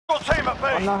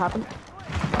I'm not happening.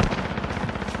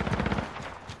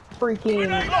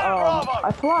 Freaking,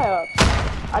 I fly up.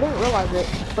 I didn't realize it,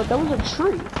 but there was a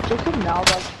tree. Just him now, I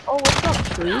was like, oh, what's up,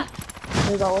 tree? And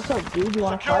he's like, what's up, dude? You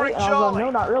want to fight? And I was like,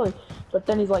 no, not really. But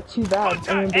then he's like, too bad.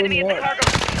 And then blew me away.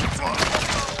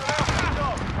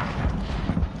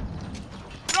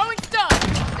 Throwing stun!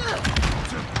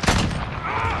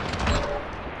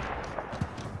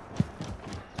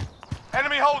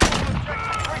 Enemy holds.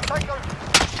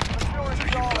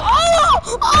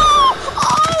 Oh!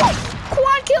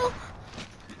 Quad kill!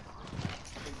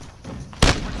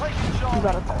 You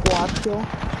got a quad kill?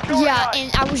 Yeah, and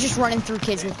I was just running through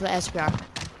kids with the SPR.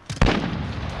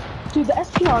 Dude, the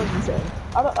SPR is insane.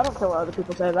 I don't care what other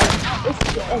people say about it. It's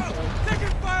insane.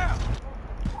 Taking fire!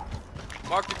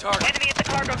 Mark the target. Enemy at the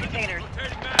cargo containers.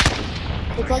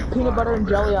 It's like peanut butter and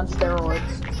jelly on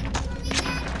steroids.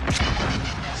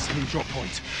 Sending drop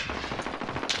point.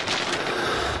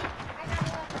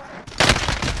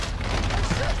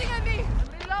 Shooting at me! I'm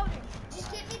reloading. Just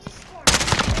get me this corner.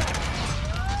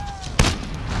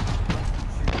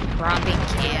 Bro, I'm being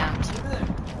camped.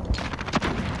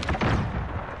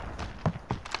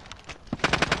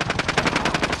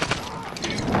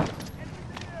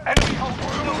 Enemy hold.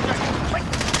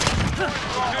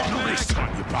 Not this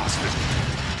time, you bastard.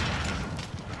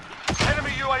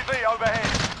 Enemy UAV overhead.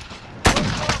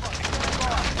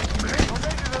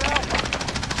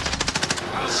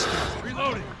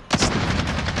 Reloading.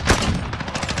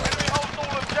 Enemy holds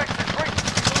all objectives. We're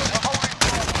holding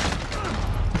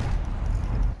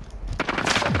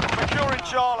securing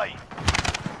Charlie.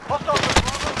 Hostile.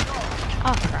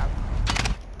 Oh, crap.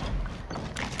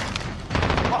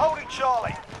 We're holding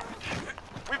Charlie.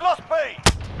 We've lost B.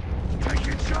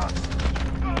 Taking shots.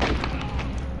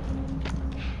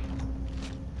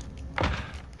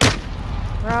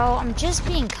 Bro, I'm just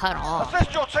being cut off.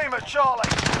 Assist your team at Charlie.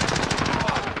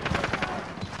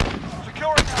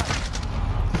 Securing A.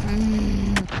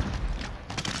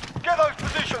 Get those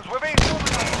positions. We're being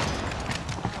dominated.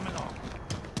 Coming on.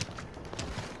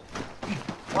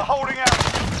 We're holding out.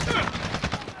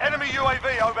 Enemy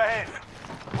UAV overhead.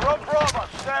 We're on Bravo.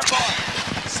 Stand by.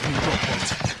 Same drop point.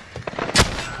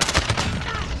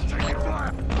 Taking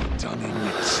fire. Done in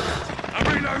this. I'm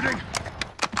reloading.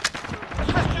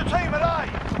 Assist your team at A.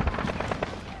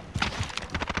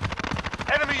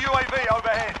 Enemy UAV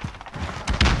overhead.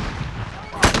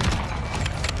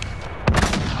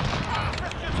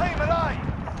 Assist your team at A.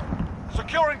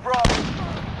 Securing Bravo.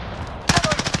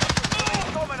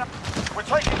 We're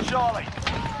taking Charlie.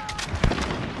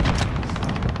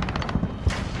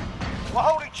 We're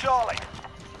holding Charlie.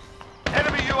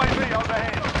 Enemy UAV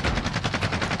overhead.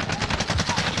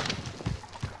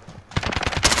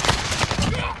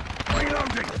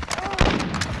 Reloading.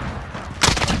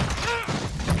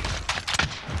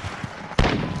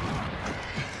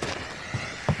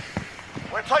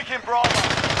 We're taking Bravo.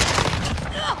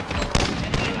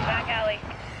 Back alley.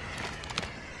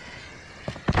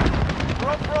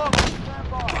 We're on Bravo. Stand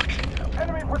by.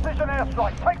 Enemy precision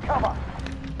airstrike. Take cover.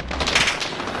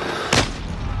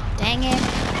 Dang it.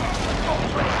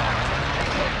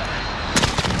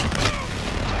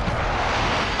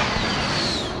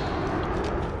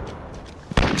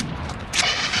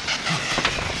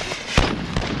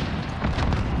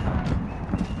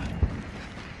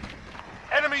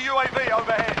 Enemy UAV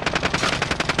overhead.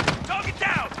 Target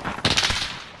down.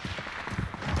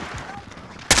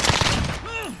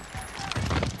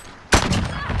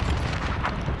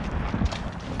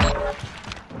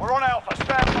 We're on Alpha.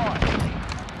 Stand by.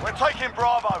 We're taking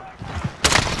Bravo.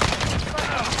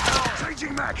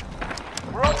 Changing mag.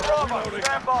 We're on Bravo.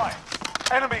 Stand by.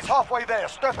 Enemy's halfway there.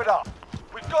 Step it up.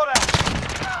 We've got out.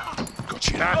 Got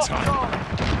you that time.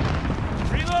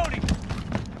 Reloading.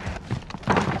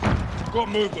 Got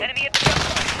movement. Enemy at the jump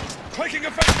point. Clicking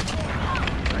effect.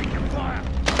 Taking fire.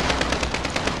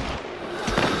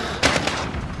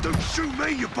 Don't shoot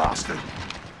me, you bastard.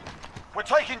 We're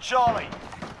taking Charlie.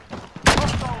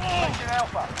 Hostiles taking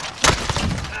Alpha.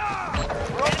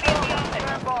 We're on Bravo.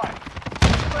 Stand by.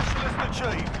 Specialist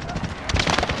achieved.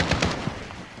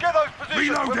 Get those positions.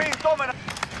 Reloading. We're being dominated.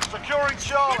 Securing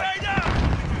Charlie.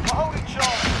 We're holding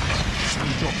Charlie.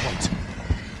 Send drop point.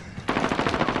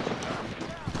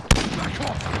 Back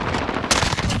off.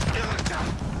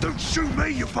 Don't shoot me,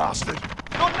 you bastard.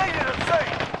 You're needed at sea.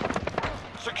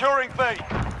 Securing B.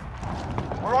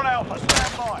 We're on Alpha.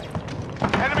 Stand by.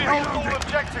 Enemy holds all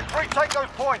objectives. Retake those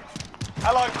points.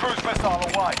 Allied cruise missile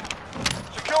away.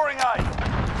 Securing A.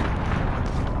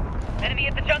 Enemy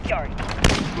at the junkyard.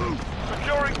 Move.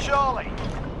 Securing Charlie.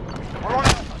 We're on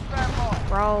Alpha. Stand by.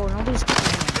 Bro, nobody's...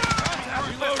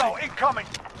 Cruise missile incoming.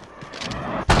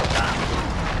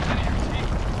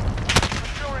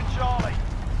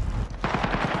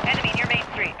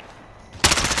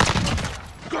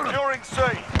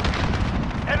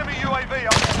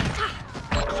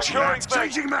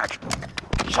 Changing mag.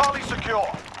 Charlie secure.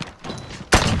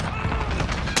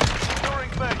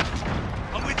 Securing B.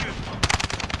 I'm with you.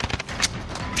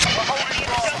 We're holding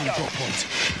Bravo. Drop point.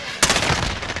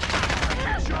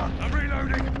 I'm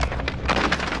reloading.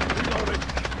 Reloading.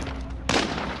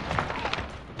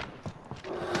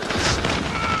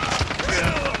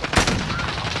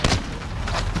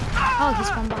 Oh, he's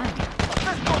from behind.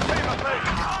 Assist your team at me.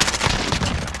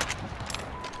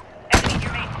 Enemy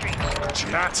your main street.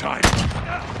 Chat time.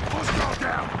 Hostile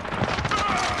down.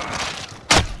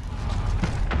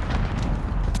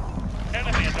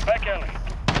 Enemy at the back alley.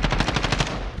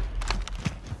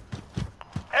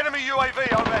 Enemy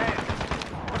UAV overhead.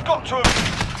 We've got to him.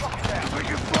 Lock it down. We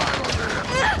can fire on them.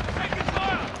 Taking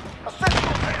fire. Assist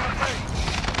your team at me.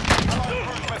 Allied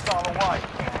cruise missile away.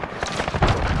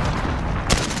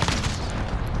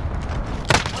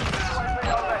 UAV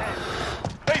overhead.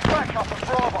 Need backup at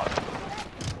Bravo.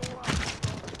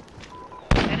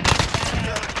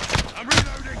 I'm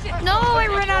reloading. No, I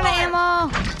ran out of ammo.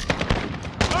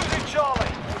 Losing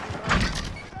Charlie.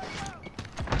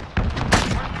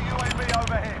 Friendly UAV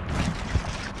overhead.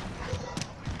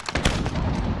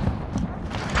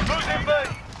 Losing B.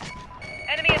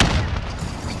 Enemy in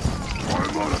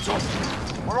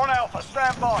We're on Alpha.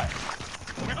 Stand by.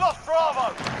 We've lost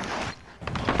Bravo.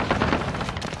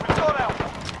 We've got Alpha.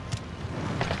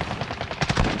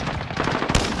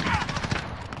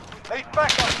 Need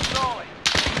backup, Charlie.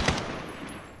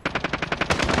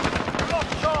 We've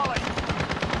lost Charlie.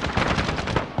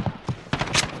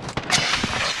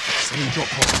 Sending drop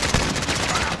pod.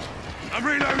 I'm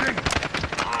reloading.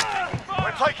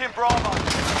 We're taking Bravo.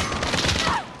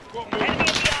 enemy in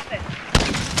the office.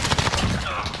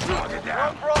 We're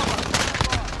on Bravo.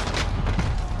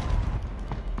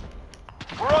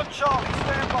 We're on Charlie.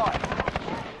 Stand by.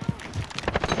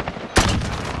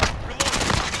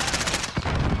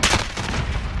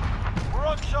 We're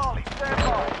on Charlie. Stand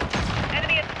by.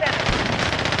 Enemy at center.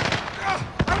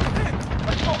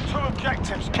 They've got two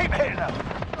objectives. Keep hitting them.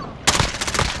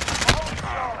 We're holding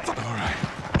Charlie. Alright.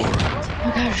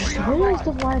 Oh gosh, where is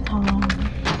the light on?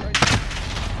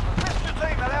 Assist your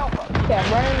team at Alpha. Okay,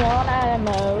 I'm running low on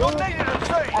ammo. You're needed at C.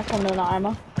 That's no ammo.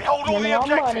 We hold all Running the low on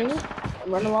money. objectives.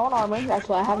 I'm running low on armor. That's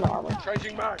why I have no armor.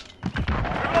 Changing mag. We've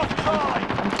lost Charlie.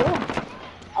 I'm chilling.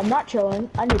 I'm not chilling.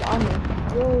 I need armor.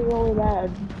 Really, really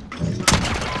bad. Assist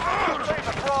your team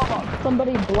at Bravo.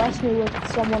 Somebody bless me with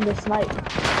someone to snipe.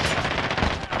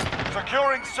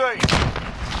 Securing C.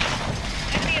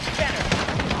 Enemy at center.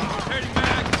 Changing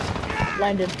mag.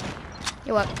 Landed.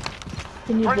 You're what?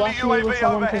 Can you Friendly bless me with UAV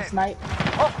someone to overhead. snipe?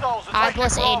 Hostiles are I taking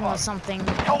plus Aiden Bravo. with something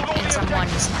Hold all and the someone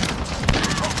objectives. is sniping.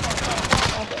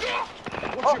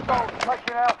 Hostiles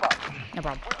taking Alpha. No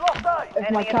problem. We've lost A.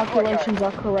 If my Enemy in the calculations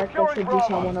are correct, there should be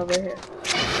someone over here.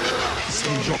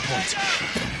 Sending drop pod.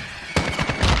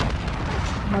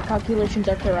 My calculations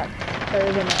are correct. There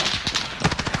is a man.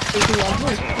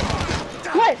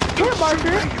 What? Hit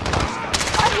marker?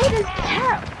 I hit his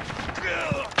cap!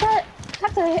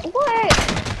 That's a hit. What?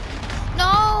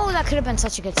 No, that could have been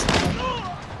such a good snipe.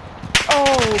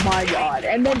 Oh my god.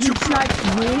 And then he sniped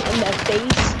me in the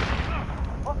face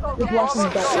with less than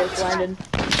belt work, Landon.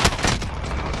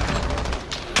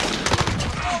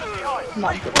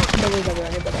 Not good. Nobody's ever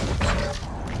anybody.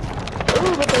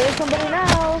 Ooh, but there is somebody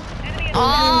now.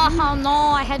 Oh no,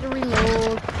 I had to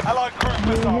reload. Allied cruise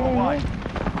missile away.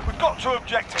 We've got two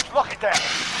objectives. Lock it down.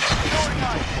 Securing A.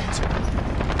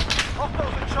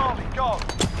 Hostiles at Charlie. Go.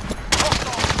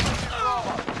 Hostiles taking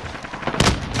Bravo.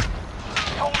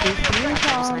 Hold all the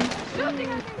objectives.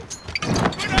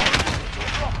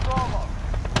 We've lost Bravo.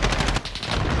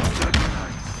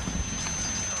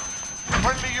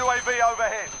 Friendly UAV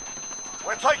overhead.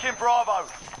 We're taking Bravo.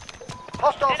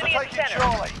 Hostiles Enemy are at taking center.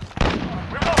 Charlie.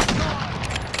 We've lost Charlie.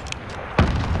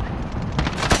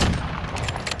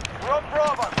 We're on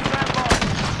Bravo. Stand by.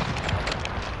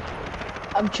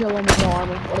 I'm chilling with no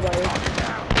armor. What about you?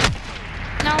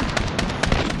 No.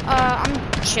 I'm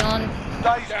chilling.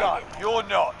 Day's done. You're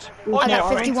not. I I On your got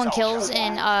know. 51 feet, kills soldier.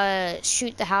 and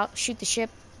shoot the ship.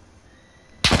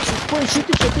 Wait, shoot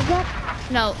the ship is that?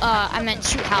 No, I meant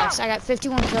shoot house. I got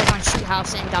 51 kills on shoot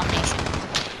house and domination.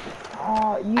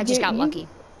 You I just got lucky.